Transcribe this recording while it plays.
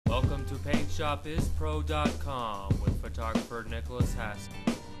to PaintShopIsPro.com with photographer Nicholas Haskins.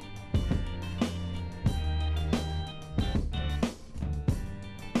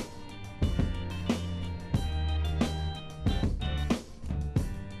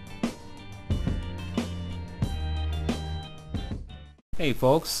 Hey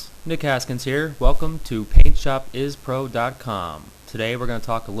folks, Nick Haskins here. Welcome to PaintShopIsPro.com. Today we're going to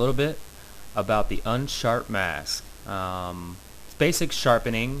talk a little bit about the Unsharp mask. It's basic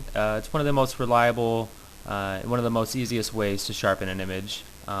sharpening. It's one of the most reliable, one of the most easiest ways to sharpen an image.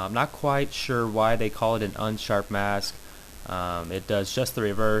 I'm not quite sure why they call it an Unsharp mask. It does just the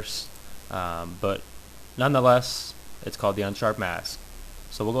reverse, but nonetheless, it's called the Unsharp mask.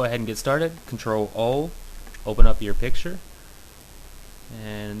 So we'll go ahead and get started. Control-O, open up your picture.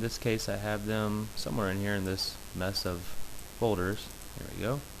 And in this case I have them somewhere in here in this mess of folders. Here we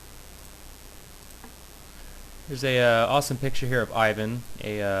go. There's a awesome picture here of Ivan,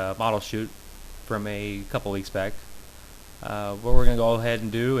 a model shoot from a couple weeks back. What we're going to go ahead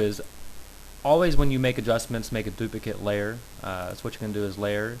and do is always when you make adjustments, make a duplicate layer. So what you're going to do is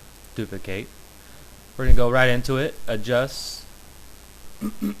layer, duplicate. We're going to go right into it. Adjust,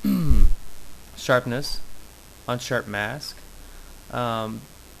 sharpness, Unsharp mask.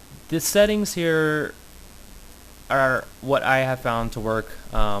 The settings here are what I have found to work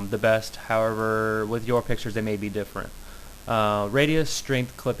the best. However, with your pictures they may be different. Radius,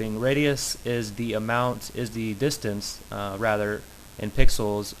 strength, clipping. Radius is the amount, is the distance rather in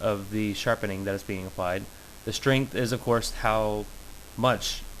pixels of the sharpening that is being applied. The strength is of course how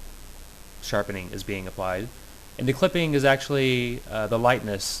much sharpening is being applied. And the clipping is actually the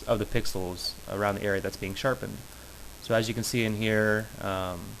lightness of the pixels around the area that's being sharpened. So as you can see in here,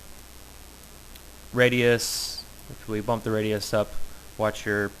 radius, if we bump the radius up, watch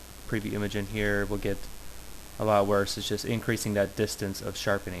your preview image in here, will get a lot worse. It's just increasing that distance of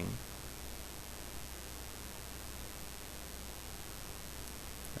sharpening.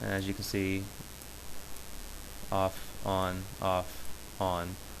 And as you can see, off, on, off,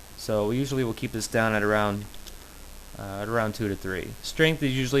 on. So we usually will keep this down at around 2 to 3. Strength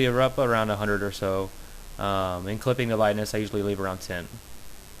is usually up around 100 or so. And clipping the lightness I usually leave around 10.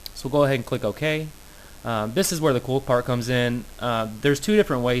 So we'll go ahead and click OK. This is where the cool part comes in. There's two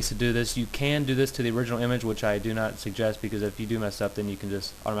different ways to do this. You can do this to the original image, which I do not suggest, because if you do mess up then you can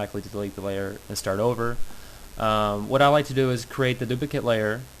just automatically delete the layer and start over. What I like to do is create the duplicate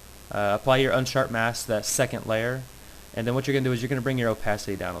layer, apply your Unsharp mask to that second layer, and then what you're going to do is you're going to bring your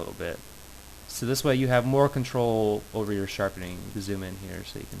opacity down a little bit. So this way you have more control over your sharpening. You can zoom in here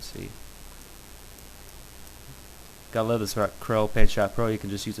so you can see. Gotta love this Crow Paint Shop Pro. You can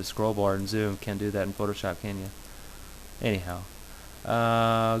just use a scroll bar and zoom. Can't do that in Photoshop, can you? Anyhow,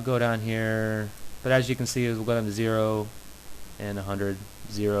 go down here. But as you can see, we'll go down to 0 and 100,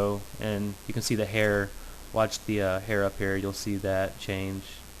 0, and you can see the hair. Watch the hair up here. You'll see that change.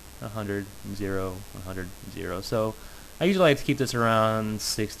 100, 0, 100, 0. So I usually like to keep this around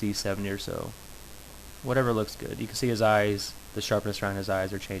 60, 70 or so. Whatever looks good. You can see his eyes. The sharpness around his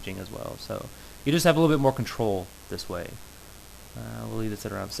eyes are changing as well. So you just have a little bit more control this way. We'll leave this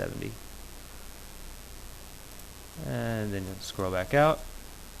at around 70. And then you'll scroll back out.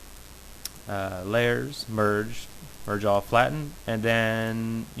 Layers, merge all, flatten, and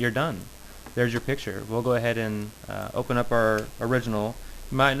then you're done. There's your picture. We'll go ahead and open up our original.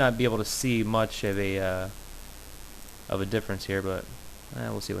 You might not be able to see much of a difference here, but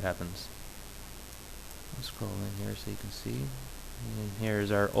we'll see what happens. I'll scroll in here so you can see. And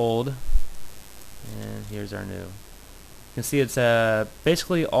here's our old, and here's our new. You can see it's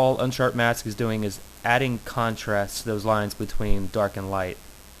basically all Unsharp mask is doing is adding contrast to those lines between dark and light.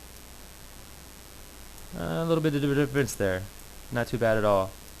 A little bit of difference there. Not too bad at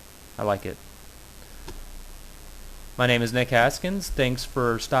all. I like it. My name is Nick Haskins. Thanks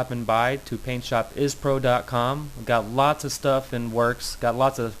for stopping by to PaintShopIsPro.com. We've got lots of stuff in works. Got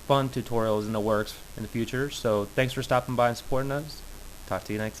lots of fun tutorials in the works in the future. So thanks for stopping by and supporting us. Talk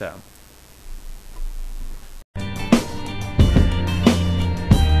to you next time.